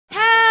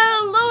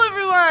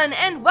everyone,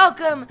 and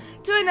welcome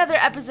to another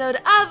episode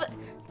of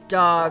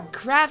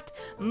Dogcraft.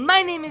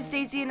 My name is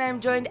Stacy, and I'm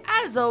joined,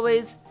 as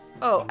always.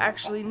 Oh,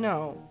 actually,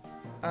 no.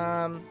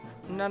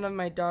 None of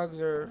my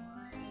dogs are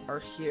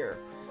here.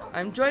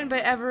 I'm joined by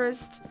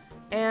Everest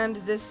and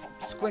this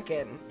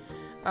Squicken.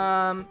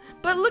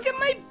 But look at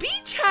my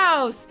beach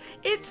house.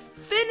 It's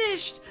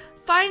finished.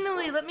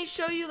 Finally, let me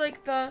show you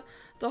like the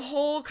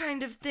whole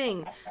kind of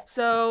thing.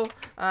 So,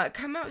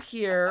 come out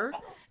here.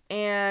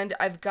 And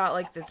I've got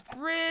like this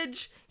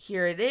bridge.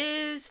 Here it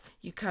is.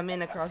 You come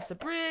in across the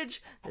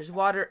bridge. There's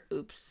water.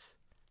 Oops.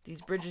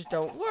 These bridges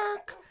don't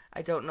work.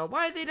 I don't know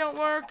why they don't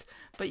work.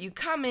 But you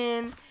come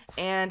in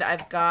and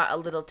I've got a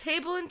little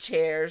table and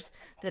chairs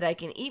that I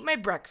can eat my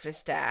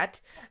breakfast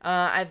at.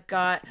 I've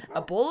got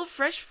a bowl of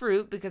fresh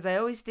fruit because I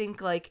always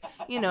think like,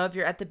 you know, if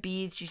you're at the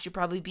beach, you should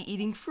probably be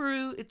eating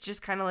fruit. It's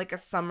just kind of like a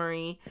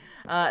summery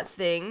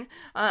thing.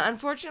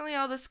 Unfortunately,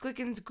 all the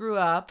Squickens grew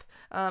up.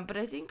 But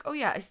I think, oh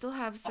yeah, I still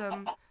have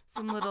some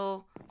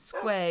little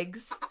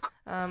squigs.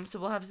 So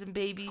we'll have some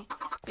baby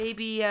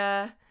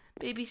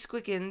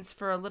Squickens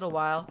for a little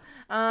while.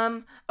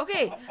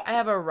 Okay, I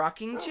have a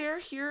rocking chair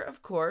here,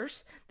 of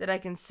course, that I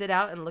can sit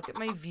out and look at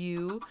my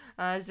view.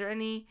 Is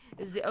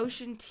the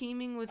ocean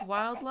teeming with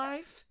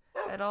wildlife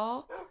at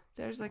all?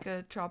 There's like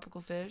a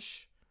tropical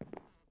fish.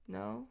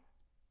 No?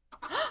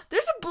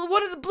 There's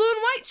one of the blue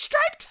and white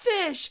striped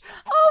fish.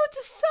 Oh, it's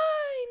a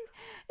sign.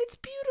 It's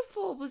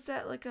beautiful. Was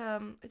that like, I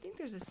think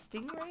there's a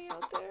stingray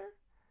out there.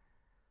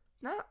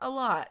 Not a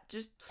lot,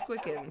 just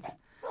Squickens.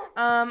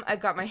 I've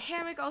got my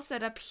hammock all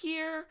set up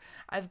here.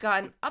 I've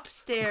gotten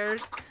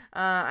upstairs.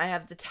 I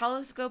have the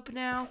telescope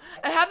now.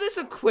 I have this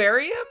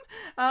aquarium,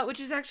 which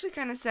is actually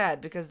kind of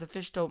sad because the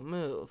fish don't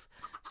move.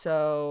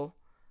 So,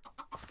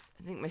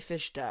 I think my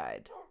fish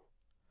died.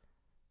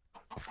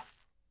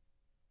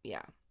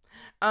 Yeah.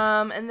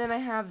 And then I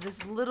have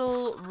this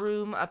little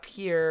room up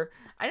here.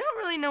 I don't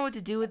really know what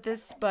to do with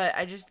this, but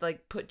I just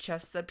like put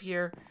chests up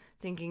here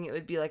thinking it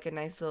would be like a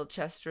nice little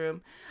chest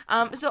room.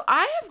 So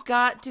I have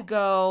got to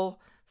go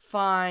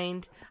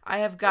find,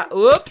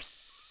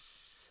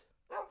 oops,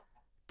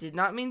 did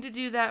not mean to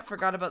do that,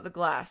 forgot about the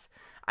glass.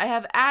 I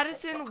have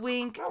Addison,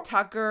 Wink,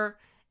 Tucker,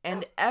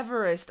 and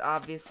Everest,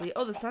 obviously.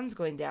 Oh, the sun's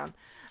going down.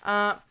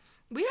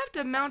 We have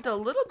to mount a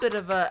little bit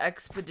of a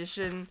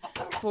expedition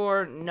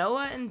for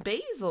Noah and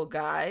Basil,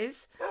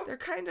 guys. They're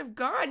kind of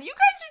gone. You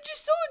guys are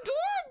just so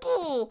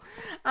adorable.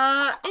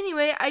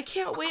 Anyway, I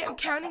can't wait. I'm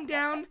counting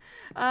down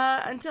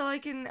until I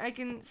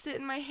can sit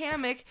in my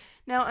hammock.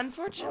 Now,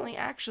 unfortunately,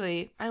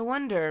 actually, I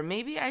wonder,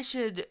 maybe I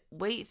should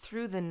wait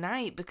through the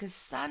night because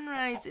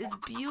sunrise is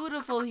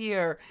beautiful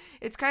here.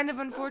 It's kind of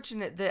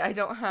unfortunate that I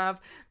don't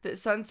have, that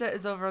sunset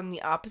is over on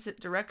the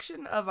opposite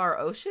direction of our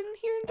ocean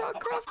here in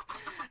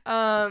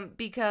Dogcraft.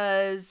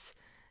 Because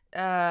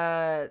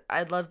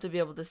I'd love to be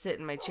able to sit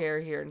in my chair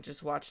here and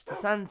just watch the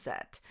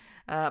sunset.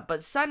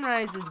 But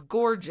sunrise is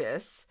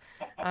gorgeous.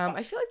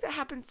 I feel like that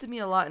happens to me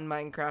a lot in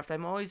Minecraft.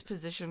 I'm always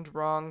positioned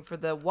wrong for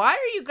the, why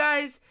are you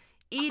guys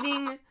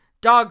eating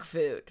dog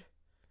food?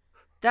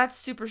 That's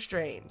super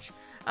strange.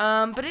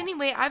 But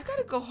anyway, I've got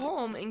to go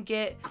home and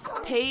get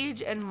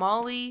Paige and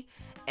Molly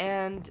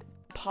and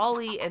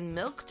Polly and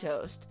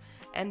Milquetoast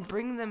and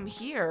bring them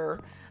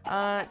here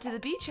to the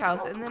beach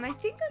house. And then I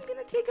think I'm going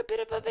to take a bit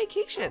of a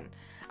vacation.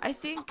 I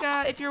think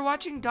if you're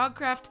watching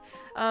Dogcraft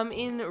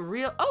in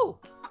real... Oh!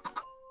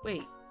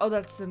 Wait. Oh,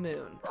 that's the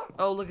moon.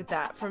 Oh, look at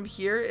that. From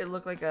here, it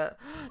looked like a...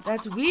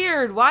 That's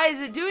weird. Why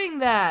is it doing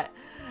that?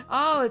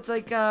 Oh, it's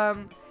like...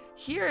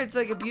 Here, it's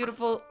like a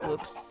beautiful...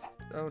 Whoops.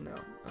 Oh, no.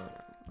 Oh,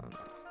 no.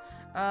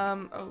 Oh,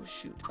 no. Oh,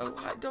 shoot. Oh,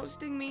 don't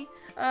sting me.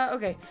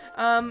 Okay.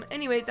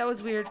 Anyway, that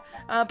was weird.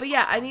 But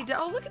yeah, I need to...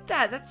 Oh, look at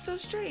that. That's so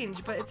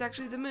strange, but it's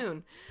actually the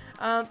moon.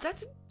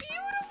 That's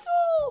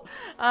beautiful.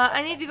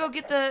 I need to go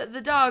get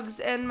the dogs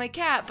and my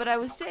cat, but I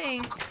was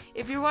saying,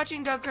 if you're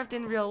watching Dogcraft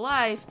in real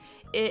life,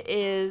 it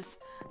is...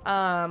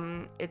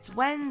 it's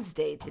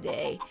Wednesday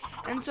today,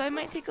 and so I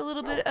might take a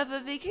little bit of a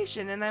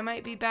vacation, and I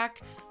might be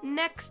back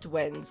next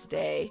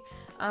Wednesday,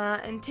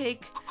 and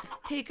take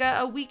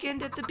a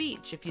weekend at the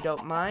beach, if you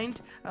don't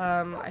mind.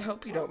 I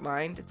hope you don't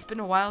mind. It's been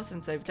a while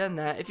since I've done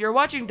that. If you're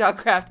watching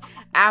Dogcraft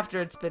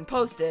after it's been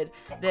posted,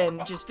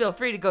 then just feel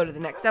free to go to the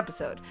next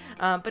episode.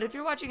 But if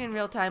you're watching in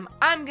real time,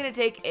 I'm gonna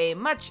take a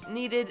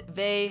much-needed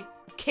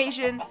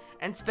vacation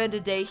and spend a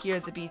day here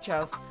at the beach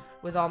house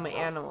with all my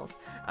animals.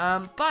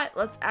 But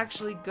let's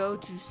actually go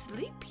to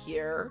sleep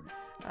here.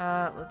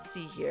 Let's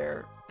see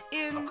here.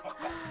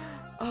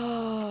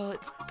 Oh,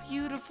 it's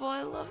beautiful.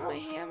 I love my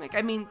hammock.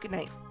 I mean, good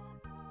night.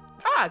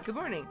 Good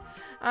morning.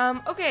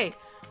 Okay,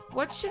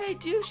 what should I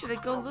do? Should I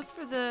go look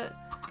for the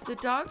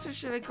dogs, or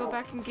should I go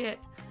back and get,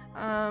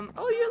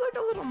 oh, you're like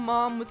a little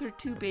mom with her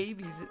two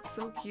babies. It's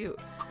so cute.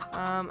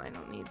 I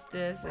don't need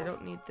this. I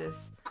don't need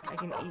this. I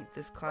can eat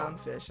this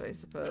clownfish, I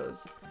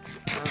suppose.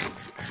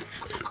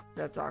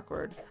 That's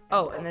awkward.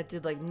 Oh, and that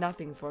did like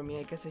nothing for me.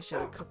 I guess I should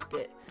have cooked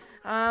it.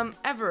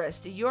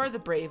 Everest, you're the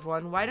brave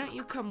one. Why don't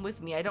you come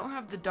with me? I don't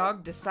have the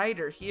dog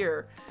decider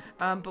here,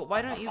 but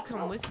why don't you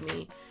come with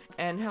me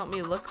and help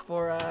me look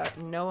for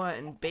Noah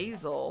and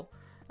Basil?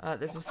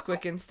 There's a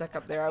Squickens stuck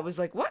up there. I was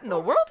like, what in the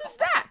world is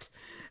that?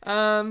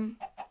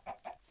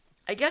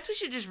 I guess we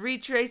should just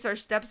retrace our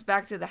steps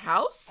back to the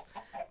house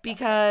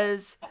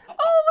because, oh,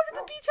 look at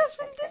the beach house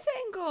from this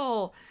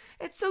angle.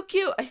 It's so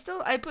cute.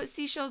 I put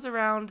seashells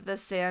around the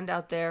sand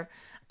out there.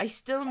 I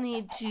still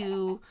need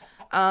to,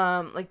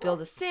 like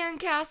build a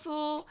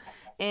sandcastle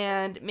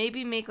and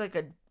maybe make like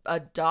a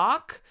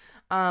dock.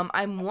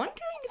 I'm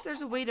wondering if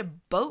there's a way to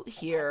boat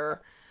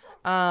here.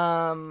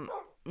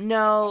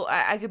 No,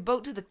 I could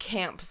boat to the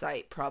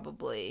campsite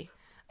probably.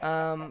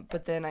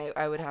 But then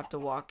I would have to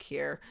walk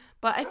here.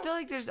 But I feel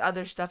like there's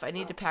other stuff. I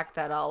need to pack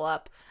that all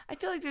up. I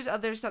feel like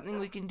there's something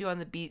we can do on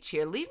the beach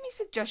here. Leave me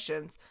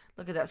suggestions.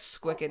 Look at that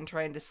Squicken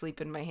trying to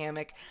sleep in my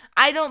hammock.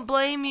 I don't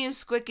blame you,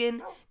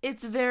 Squicken.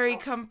 It's very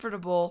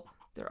comfortable.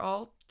 They're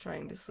all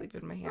trying to sleep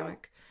in my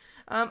hammock.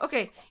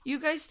 Okay, you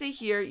guys stay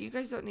here. You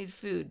guys don't need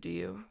food, do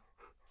you?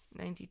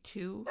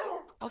 92.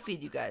 I'll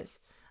feed you guys.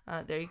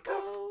 There you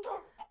go.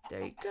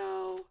 There you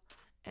go.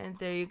 And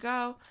there you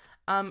go.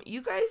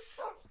 You guys...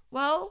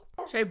 Well,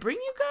 should I bring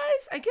you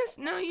guys? I guess,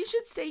 no, you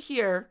should stay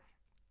here.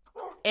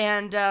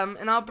 And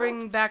I'll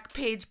bring back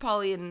Paige,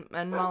 Polly, and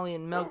Molly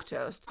and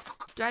Milquetoast.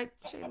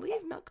 Should I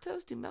leave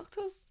Milquetoast? Do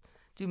Milquetoasts?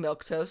 Do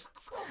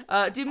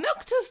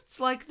Milquetoasts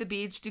like the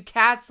beach? Do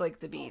cats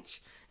like the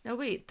beach? No,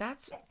 wait,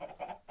 that's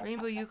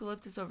Rainbow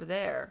Eucalyptus over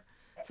there.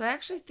 So I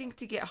actually think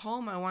to get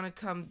home, I want to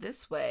come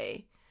this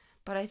way.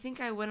 But I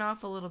think I went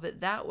off a little bit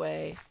that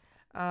way.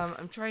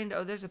 I'm trying to,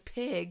 oh, there's a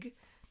pig.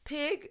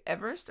 Pig,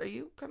 Everest, are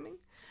you coming?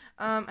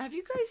 Have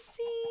you guys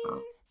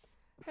seen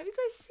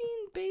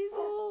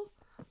Basil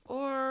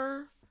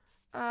or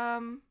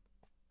a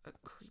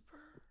creeper?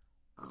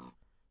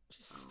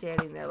 Just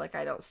standing there like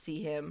I don't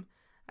see him.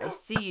 I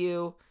see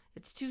you.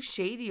 It's too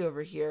shady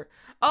over here.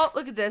 Oh,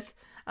 look at this.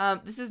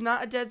 This is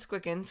not a dead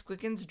Squicken.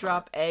 Squickens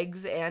drop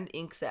eggs and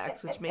ink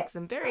sacs, which makes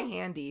them very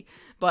handy.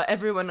 But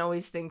everyone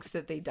always thinks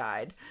that they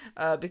died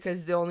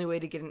because the only way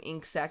to get an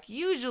ink sac,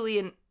 usually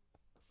in...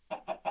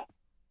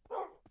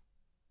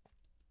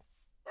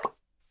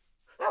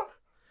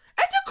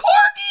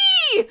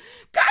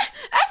 God,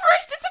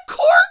 Everest, it's a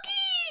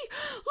Corgi!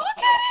 Look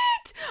at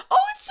it!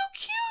 Oh, it's so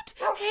cute!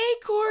 Hey,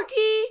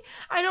 Corgi,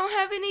 I don't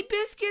have any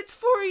biscuits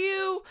for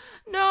you.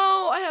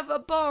 No, I have a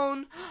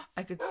bone.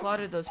 I could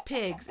slaughter those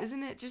pigs.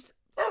 Isn't it just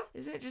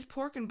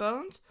pork and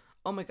bones?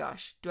 Oh my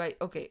gosh,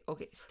 okay,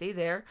 stay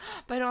there.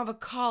 But I don't have a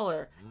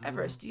collar.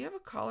 Everest, do you have a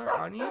collar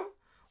on you?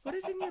 What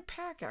is in your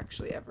pack,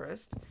 actually,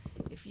 Everest?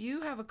 If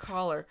you have a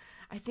collar,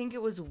 I think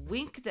it was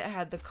Wink that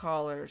had the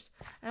collars.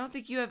 I don't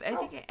think you have, I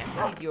think I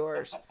emptied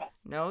yours.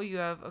 No, you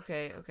have,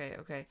 okay.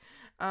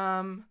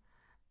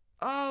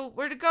 Oh,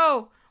 where'd it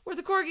go? Where'd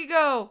the Corgi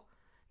go?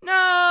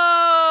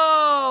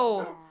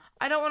 No!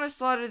 I don't want to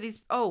slaughter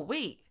these, oh,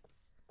 wait.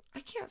 I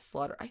can't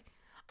slaughter,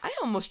 I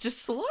almost just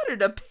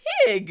slaughtered a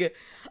pig.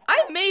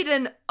 I made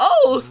an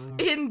oath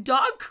in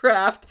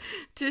Dogcraft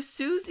to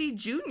Susie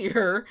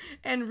Jr.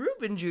 and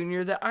Ruben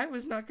Jr. that I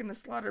was not going to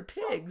slaughter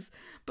pigs,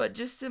 but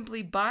just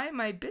simply buy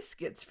my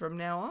biscuits from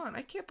now on.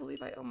 I can't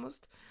believe I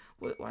almost...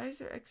 Why is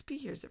there XP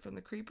here? Is it from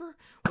the creeper?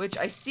 Which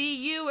I see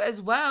you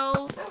as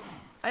well.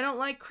 I don't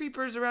like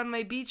creepers around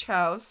my beach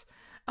house.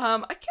 I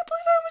can't believe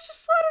I almost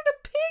just slaughtered a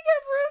pig,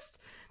 Everest.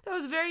 That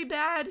was very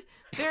bad.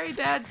 Very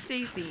bad,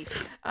 Stacy.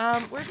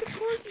 Where'd the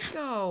Corgi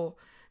go?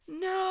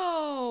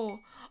 No.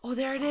 Oh,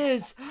 there it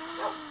is.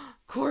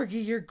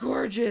 Corgi, you're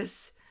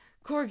gorgeous.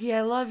 Corgi,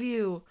 I love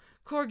you.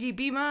 Corgi,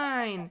 be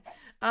mine.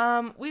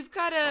 We've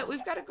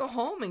gotta go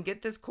home and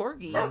get this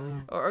Corgi.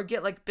 Or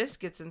get like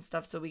biscuits and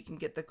stuff so we can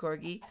get the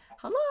Corgi.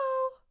 Hello.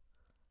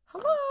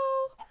 Hello.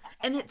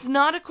 And it's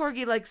not a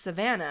Corgi like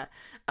Savannah.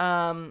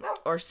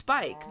 Or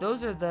Spike.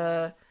 Those are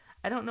the...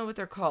 I don't know what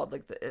they're called.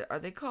 Like, are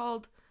they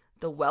called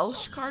the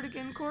Welsh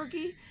cardigan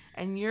Corgi?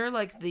 And you're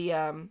like the,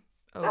 oh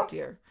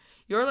dear.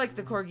 You're like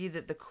the Corgi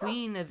that the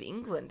Queen of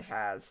England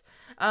has.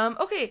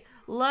 Okay,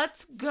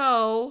 let's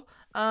go,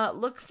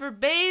 look for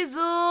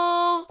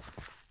Basil.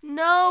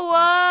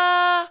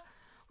 Noah,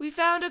 we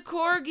found a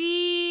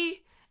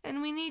Corgi,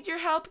 and we need your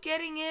help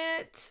getting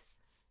it.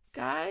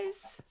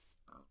 Guys,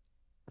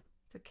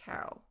 it's a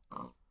cow.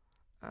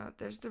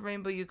 There's the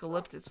Rainbow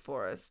Eucalyptus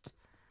forest.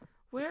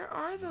 Where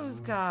are those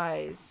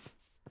guys?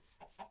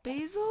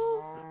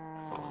 Basil?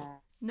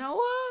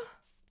 Noah?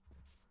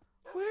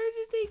 Where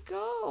did they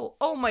go?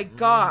 Oh my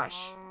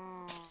gosh.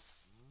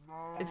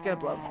 It's gonna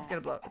blow. It's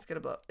gonna blow. It's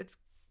gonna blow. It's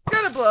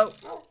gonna blow.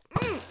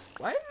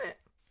 Why didn't it?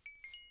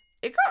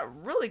 It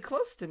got really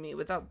close to me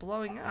without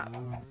blowing up.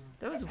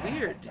 That was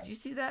weird. Did you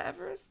see that,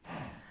 Everest?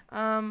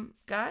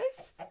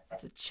 Guys?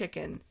 It's a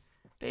chicken.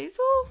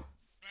 Basil?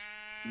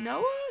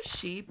 Noah?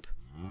 Sheep?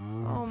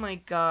 Oh my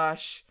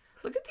gosh.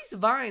 Look at these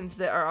vines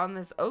that are on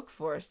this oak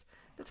forest.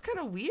 That's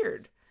kind of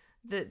weird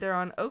that they're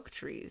on oak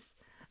trees.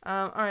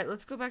 All right,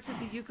 let's go back to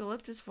the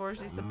eucalyptus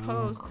forest, I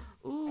suppose.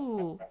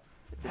 Ooh,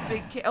 it's a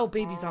big oh,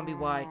 baby zombie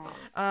Y.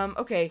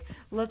 Okay,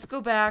 let's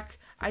go back.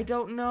 I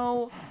don't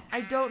know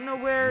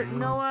where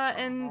Noah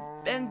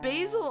and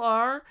Basil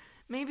are.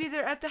 Maybe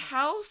they're at the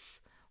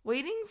house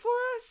waiting for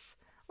us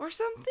or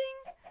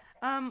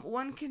something.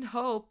 One can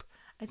hope.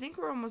 I think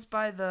we're almost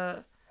by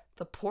the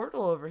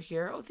portal over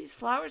here. Oh, these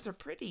flowers are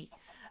pretty.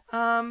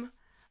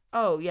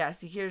 Oh yeah,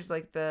 see here's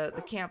like the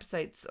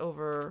campsites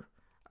over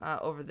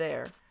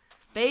there.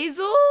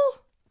 Basil?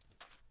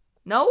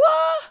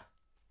 Noah?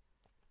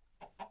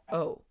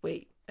 Oh,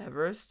 wait,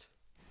 Everest?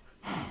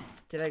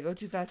 Did I go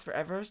too fast for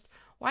Everest?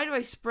 Why do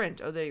I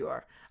sprint? Oh, there you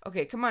are.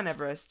 Okay, come on,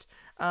 Everest.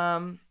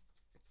 I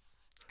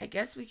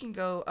guess we can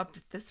go up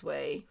this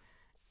way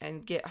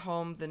and get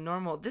home the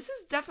normal. This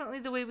is definitely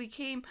the way we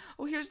came.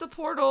 Oh, here's the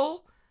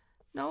portal.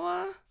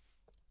 Noah?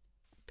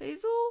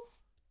 Basil?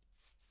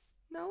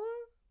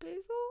 Noah?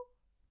 Basil?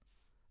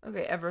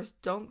 Okay,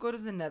 Everest, don't go to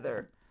the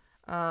nether.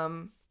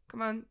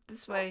 Come on,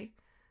 this way.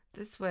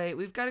 This way.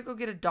 We've got to go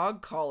get a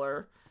dog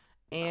collar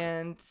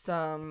and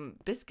some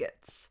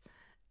biscuits.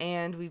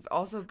 And we've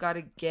also got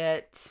to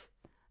get,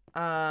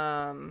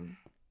 I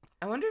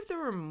wonder if there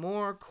were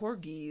more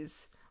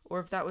corgis or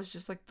if that was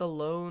just like the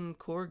lone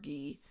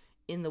corgi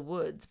in the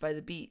woods by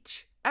the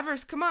beach.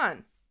 Everest, come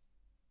on.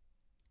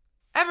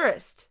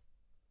 Everest.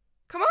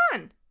 Come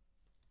on.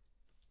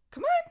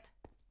 Come on.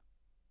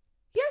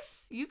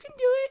 Yes, you can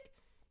do it.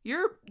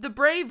 You're the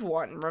brave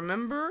one,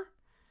 remember?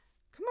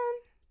 Come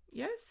on.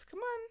 Yes, come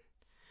on.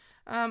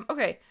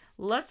 Okay,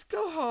 let's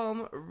go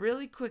home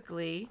really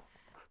quickly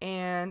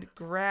and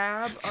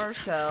grab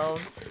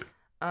ourselves.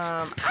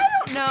 I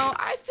don't know.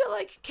 I feel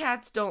like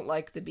cats don't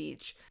like the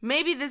beach.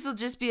 Maybe this will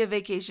just be a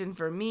vacation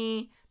for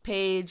me,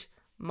 Paige,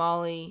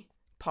 Molly,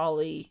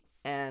 Polly,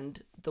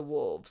 and the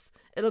wolves.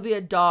 It'll be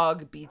a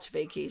dog beach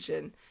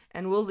vacation,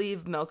 and we'll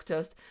leave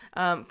Milquetoast.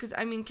 Because,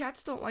 I mean,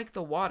 cats don't like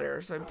the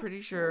water, so I'm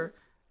pretty sure...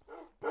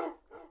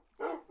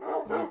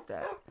 What is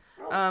that?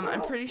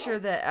 I'm pretty sure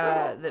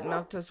that that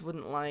Milquetoast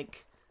wouldn't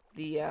like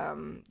the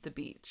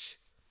beach.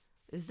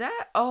 Is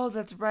that? Oh,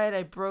 that's right.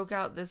 I broke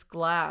out this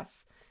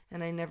glass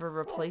and I never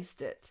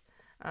replaced it.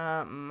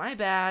 My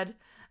bad.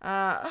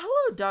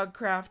 Hello,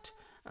 Dogcraft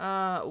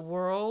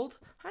world.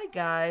 Hi,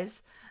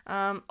 guys.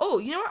 Oh,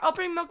 you know what? I'll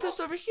bring Milquetoast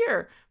over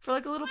here for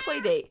like a little play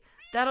date.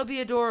 That'll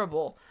be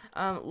adorable.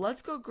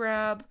 Let's go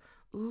grab.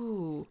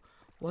 Ooh,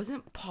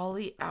 wasn't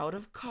Polly out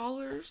of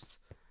collars?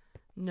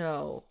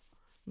 No.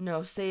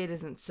 No, say it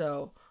isn't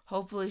so.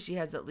 Hopefully she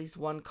has at least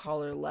one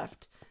collar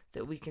left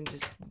that we can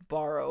just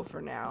borrow for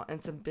now.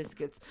 And some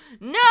biscuits.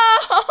 No!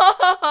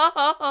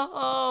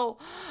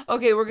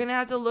 Okay, we're going to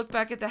have to look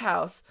back at the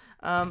house.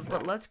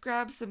 But let's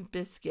grab some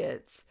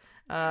biscuits.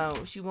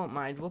 She won't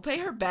mind. We'll pay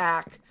her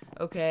back,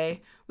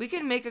 okay? We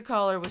can make a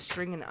collar with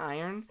string and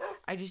iron.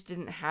 I just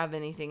didn't have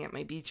anything at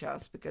my beach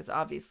house because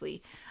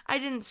obviously I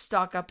didn't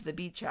stock up the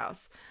beach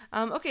house.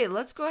 Okay,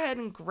 let's go ahead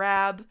and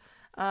grab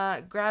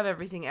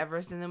everything,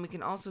 Everest, and then we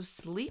can also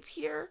sleep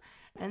here.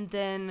 And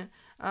then,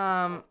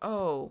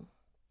 oh,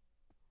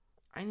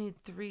 I need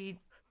 3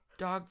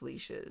 dog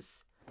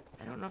leashes.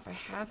 I don't know if I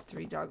have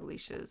 3 dog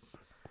leashes.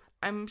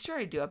 I'm sure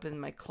I do up in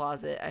my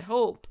closet. I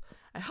hope.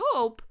 Is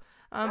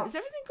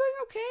everything going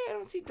okay? I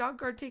don't see Dog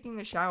Guard taking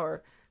a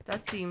shower.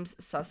 That seems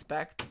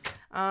suspect.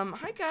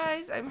 Hi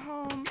guys, I'm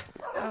home.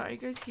 Are you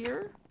guys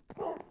here?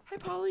 Hi,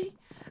 Polly.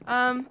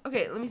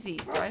 Okay, let me see.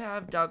 Do I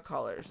have dog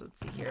collars? Let's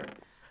see here.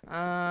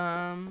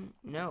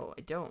 No,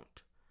 I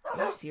don't.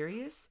 Are you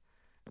serious?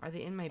 Are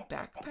they in my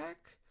backpack?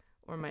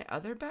 Or my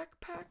other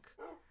backpack?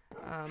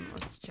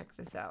 Let's check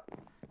this out.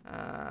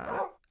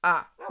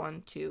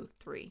 1, 2,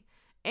 3.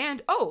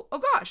 And, oh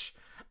gosh.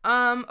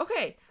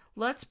 Okay,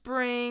 let's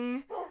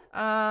bring,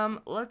 is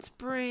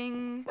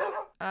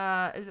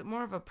it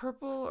more of a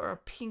purple or a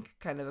pink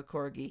kind of a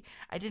corgi?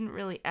 I didn't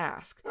really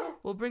ask.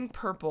 We'll bring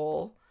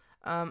purple.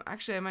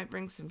 Actually, I might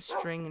bring some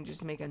string and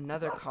just make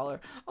another collar.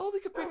 Oh,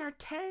 we could bring our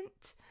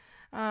tent.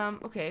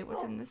 Okay,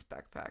 what's in this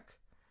backpack?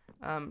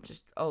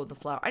 The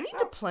flower. I need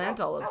to plant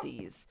all of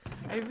these.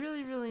 I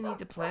really, really need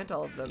to plant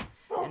all of them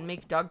and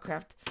make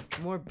Dogcraft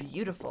more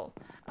beautiful.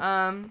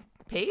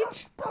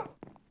 Paige?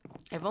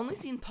 I've only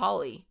seen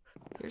Polly.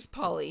 Here's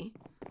Polly.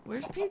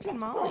 Where's Paige and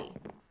Molly?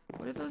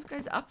 What are those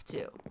guys up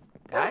to?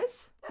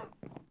 Guys?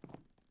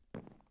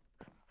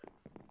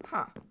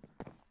 Huh.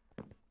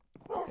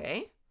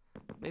 Okay.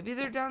 Maybe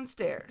they're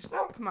downstairs.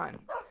 Come on.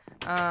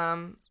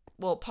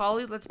 Well,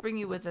 Polly, let's bring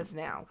you with us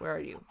now. Where are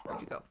you?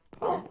 Where'd you go?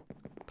 Polly?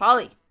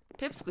 Polly!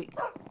 Pipsqueak.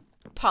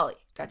 Polly.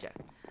 Gotcha.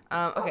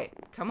 Okay.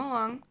 Come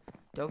along.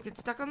 Don't get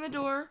stuck on the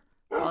door.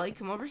 Polly,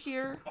 come over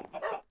here.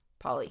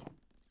 Polly.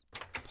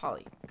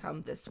 Polly,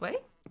 come this way.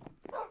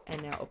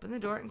 And now open the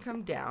door and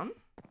come down.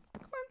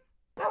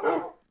 Come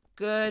on.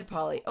 Good,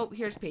 Polly. Oh,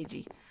 here's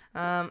Paigey.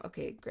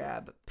 Okay,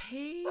 grab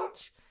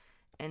Paige.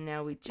 And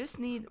now we just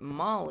need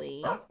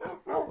Molly,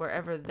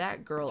 wherever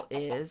that girl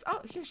is.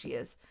 Oh, here she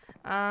is.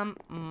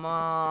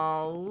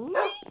 Molly.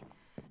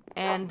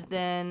 And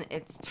then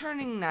it's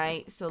turning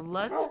night, so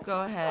let's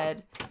go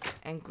ahead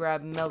and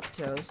grab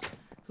Milquetoast,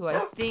 who I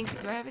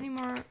think, do I have any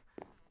more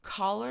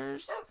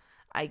collars?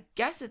 I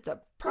guess it's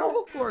a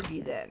purple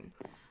Corgi then.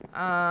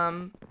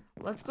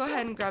 Let's go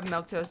ahead and grab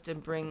Milquetoast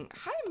and bring,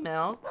 hi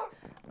Milk.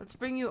 Let's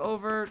bring you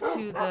over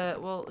to the,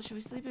 well, should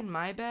we sleep in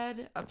my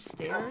bed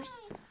upstairs?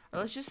 Or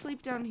let's just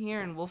sleep down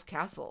here in Wolf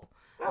Castle.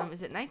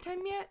 Is it nighttime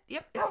yet?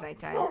 Yep, it's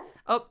nighttime.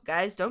 Oh,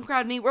 guys, don't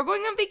crowd me. We're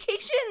going on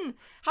vacation.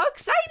 How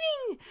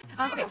exciting!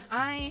 Okay,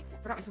 I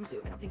forgot my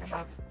swimsuit. I don't think I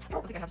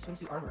have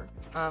swimsuit armor.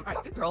 All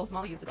right, good girls.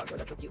 Molly used the dog door.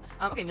 That's so cute.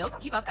 Okay,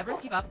 Milk, keep up.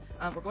 Everest, keep up.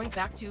 We're going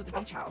back to the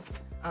beach house.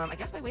 I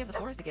guess by way of the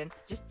forest again,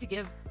 just to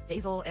give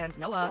Basil and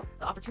Noah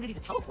the opportunity to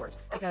teleport,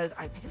 because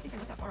I didn't think I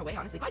went that far away,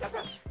 honestly. Bye,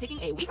 Dogcraft. Taking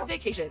a week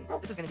vacation.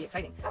 This is going to be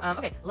exciting.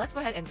 Okay, let's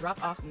go ahead and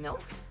drop off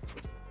Milk.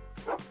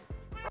 Oops.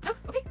 Milk,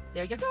 okay,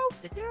 there you go.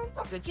 Sit down.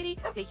 Good kitty.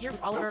 Stay here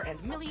with Oliver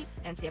and Millie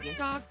and Stampy and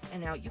Dog.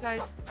 And now you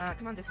guys,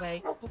 come on this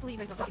way. Hopefully you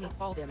guys don't take any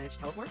fall damage.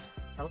 Teleport.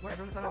 Teleport.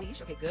 Everyone that's on a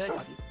leash. Okay, good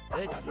doggies.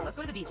 Good doggies. Let's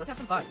go to the beach. Let's have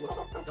some fun. Whoops.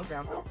 Don't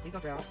drown. Please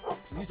don't drown.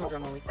 Please don't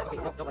drown, Molly. Okay,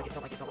 nope, don't like it.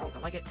 Don't like it. Don't like it.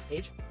 Don't like it.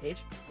 Paige.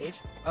 Paige.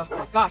 Paige. Oh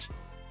my gosh.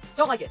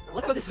 Don't like it.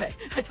 Let's go this way.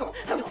 That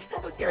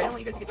was scary. I don't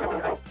want you guys to get trapped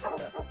under ice.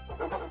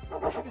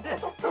 What the heck is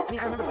this? I mean,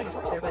 I remember putting a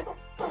torch there, but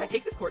can I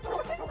take this quartz or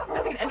something? I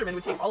don't think an Enderman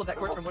would take all of that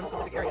quartz from one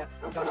specific area.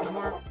 Oh gosh, there's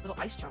more little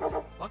ice chunks.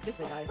 Walk this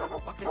way, guys.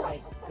 Walk this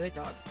way. Good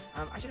dogs.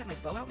 I should have my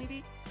bow out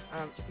maybe,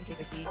 just in case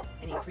I see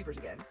any creepers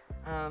again.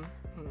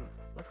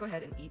 Let's go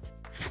ahead and eat.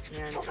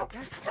 And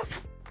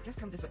I guess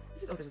come this way.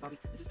 This is, oh, there's a zombie.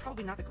 This is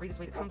probably not the greatest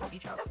way to come to the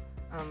beach house,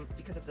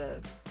 because of the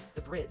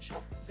bridge. You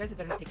guys had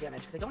better not take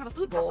damage, because I don't have a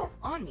food bowl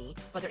on me,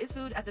 but there is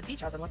food at the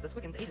beach house unless the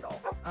Squickens ate it all.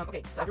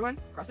 Okay, so everyone,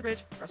 cross the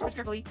bridge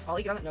carefully.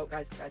 Polly, get on the, no,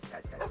 guys,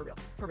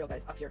 for real,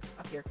 guys, up here.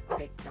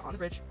 Okay, now on the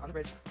bridge,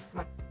 come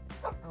on.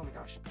 Oh my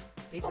gosh,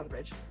 Paige is on the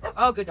bridge.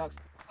 Oh, good dogs.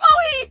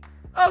 Molly!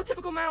 Oh,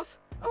 typical mouse.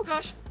 Oh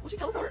gosh, will she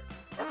teleport?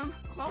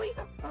 Molly?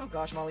 Oh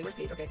gosh, Molly, where's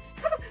Paige? Okay,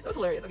 that was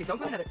hilarious. Okay, don't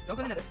go in the nether,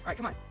 All right,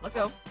 come on, let's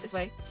go, this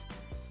way.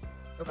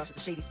 Oh gosh, it's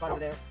a shady spot over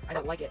there. I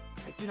don't like it.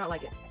 I do not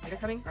like it. Are you guys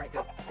coming? All right,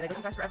 good. Did I go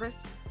too fast for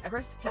Everest?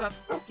 Everest, keep up.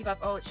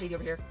 Oh, it's shady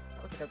over here.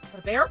 That looks like is that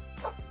a bear?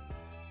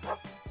 I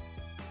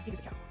think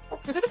it's a cow.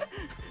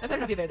 That better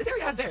not be a bear. This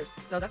area has bears,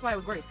 so that's why I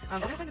was worried. I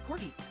gotta find the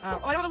Corgi.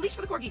 Oh, I don't have a leash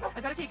for the Corgi.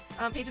 I've gotta take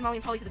Paige and Molly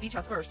and Polly to the beach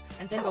house first,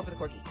 and then go for the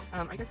Corgi.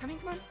 Are you guys coming?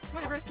 Come on,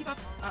 Everest, keep up.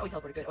 Oh, he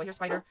teleported. Good. Oh, here's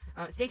Spider.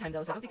 It's daytime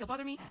though, so I don't think he'll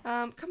bother me.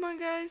 Come on,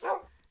 guys.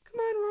 Come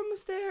on, we're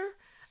almost there.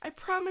 I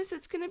promise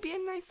it's gonna be a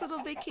nice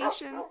little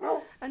vacation,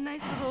 a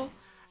nice little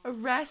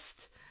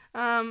rest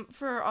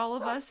for all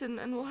of us,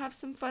 and we'll have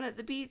some fun at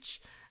the beach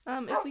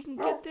if we can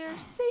get there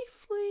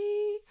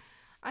safely.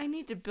 I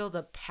need to build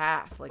a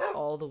path like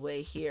all the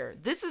way here.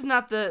 This is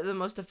not the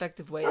most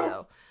effective way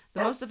though.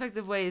 The most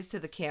effective way is to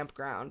the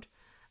campground.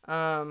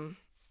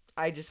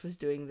 I just was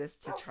doing this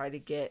to try to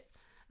get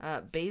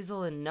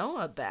Basil and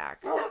Noah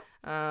back.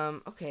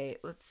 Okay,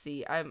 let's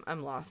see.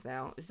 I'm lost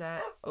now. Is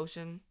that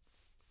ocean?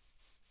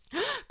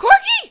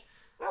 Corgi!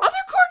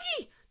 Other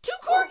Corgi! 2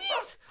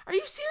 Corgis! Are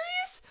you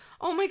serious?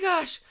 Oh my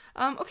gosh.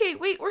 Okay,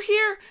 wait, we're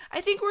here. I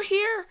think we're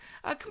here.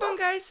 Come on,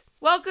 guys.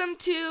 Welcome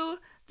to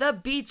the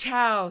beach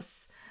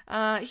house.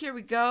 Here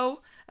we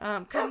go.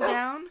 Come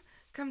down.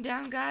 Come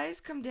down,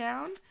 guys. Come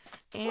down.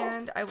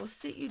 And I will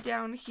sit you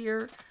down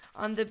here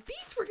on the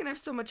beach. We're going to have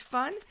so much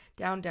fun.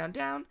 Down, down,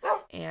 down.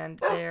 And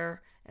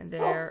there, and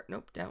there.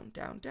 Nope, down,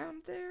 down,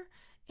 down there.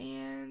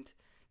 And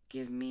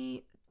give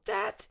me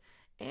that.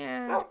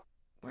 And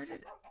where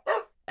did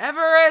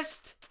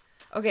Everest?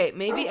 Okay,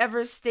 maybe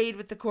Everest stayed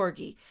with the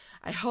Corgi.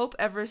 I hope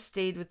Everest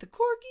stayed with the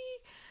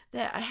Corgi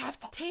that I have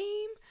to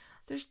tame.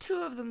 There's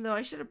 2 of them though.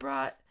 I should have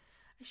brought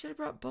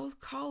both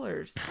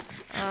collars.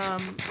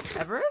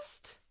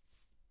 Everest?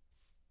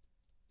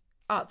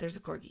 Oh, there's a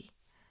Corgi.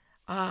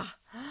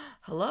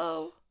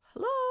 Hello?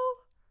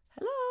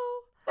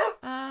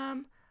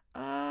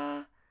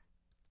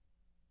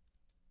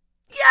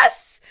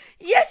 Yes!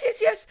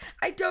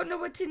 I don't know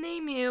what to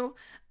name you.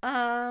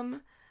 I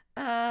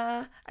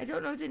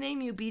don't know what to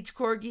name you, Beach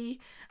Corgi.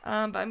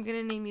 But I'm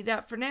gonna name you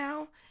that for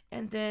now.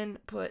 And then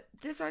put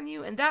this on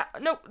you and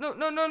that. No.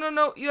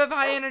 You have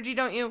high energy,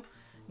 don't you?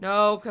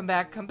 No, come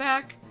back.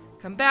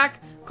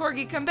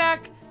 Corgi, come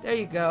back. There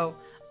you go.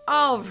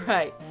 All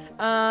right.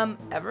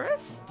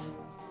 Everest?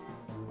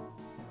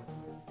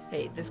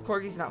 Hey, this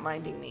Corgi's not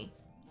minding me.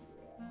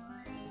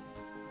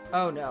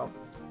 Oh no.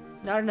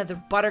 Not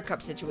another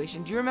Buttercup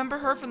situation. Do you remember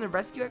her from the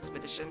rescue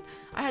expedition?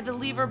 I had to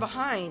leave her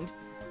behind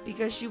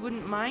because she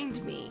wouldn't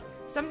mind me.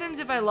 Sometimes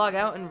if I log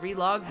out and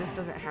relog, this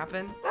doesn't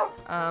happen.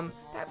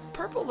 That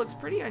purple looks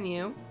pretty on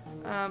you.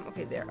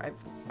 Okay, there.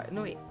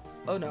 No, wait.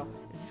 Oh, no.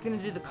 Is this going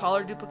to do the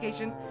collar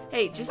duplication?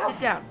 Hey, just sit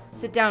down.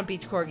 Sit down,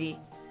 Beach Corgi.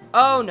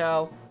 Oh,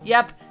 no.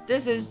 Yep,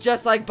 this is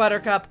just like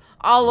Buttercup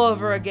all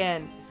over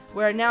again.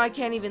 Where now I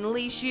can't even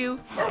leash you,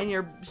 and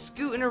you're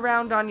scooting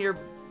around on your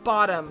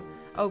bottom.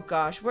 Oh,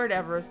 gosh. Where'd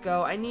Everest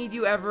go? I need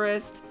you,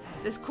 Everest.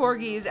 This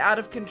Corgi is out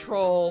of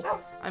control.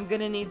 I'm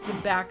gonna need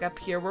some backup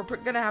here. We're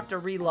gonna have to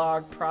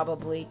relog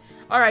probably.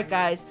 Alright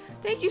guys,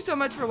 thank you so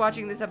much for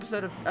watching this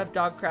episode of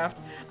Dogcraft.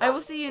 I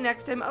will see you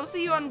next time. I'll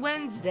see you on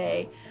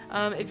Wednesday.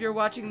 If you're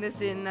watching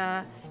this in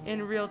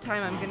real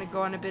time, I'm gonna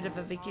go on a bit of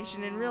a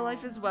vacation in real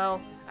life as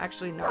well.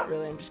 Actually, not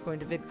really, I'm just going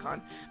to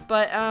VidCon.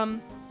 But, oh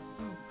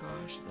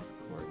gosh, this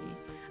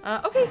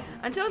Corgi. Okay,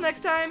 until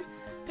next time,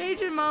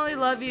 Paige and Molly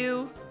love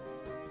you.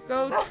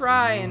 Go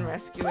try and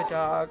rescue a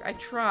dog. I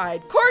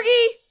tried.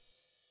 Corgi!